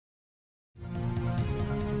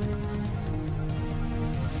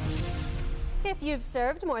If you've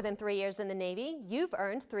served more than 3 years in the Navy, you've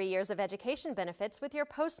earned 3 years of education benefits with your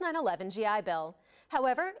post-9/11 GI Bill.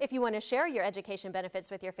 However, if you want to share your education benefits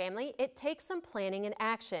with your family, it takes some planning and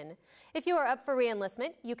action. If you are up for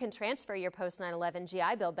reenlistment, you can transfer your post-9/11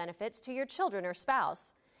 GI Bill benefits to your children or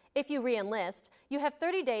spouse. If you reenlist, you have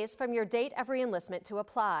 30 days from your date of reenlistment to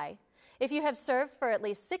apply. If you have served for at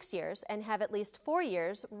least 6 years and have at least 4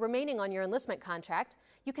 years remaining on your enlistment contract,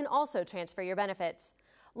 you can also transfer your benefits.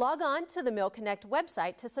 Log on to the MilConnect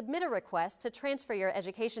website to submit a request to transfer your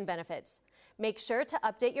education benefits. Make sure to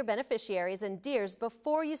update your beneficiaries and DEERs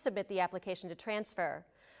before you submit the application to transfer.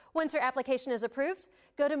 Once your application is approved,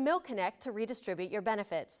 go to MilConnect to redistribute your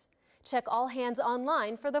benefits. Check All Hands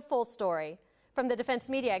online for the full story. From the Defense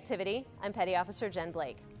Media Activity, I'm Petty Officer Jen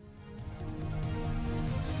Blake.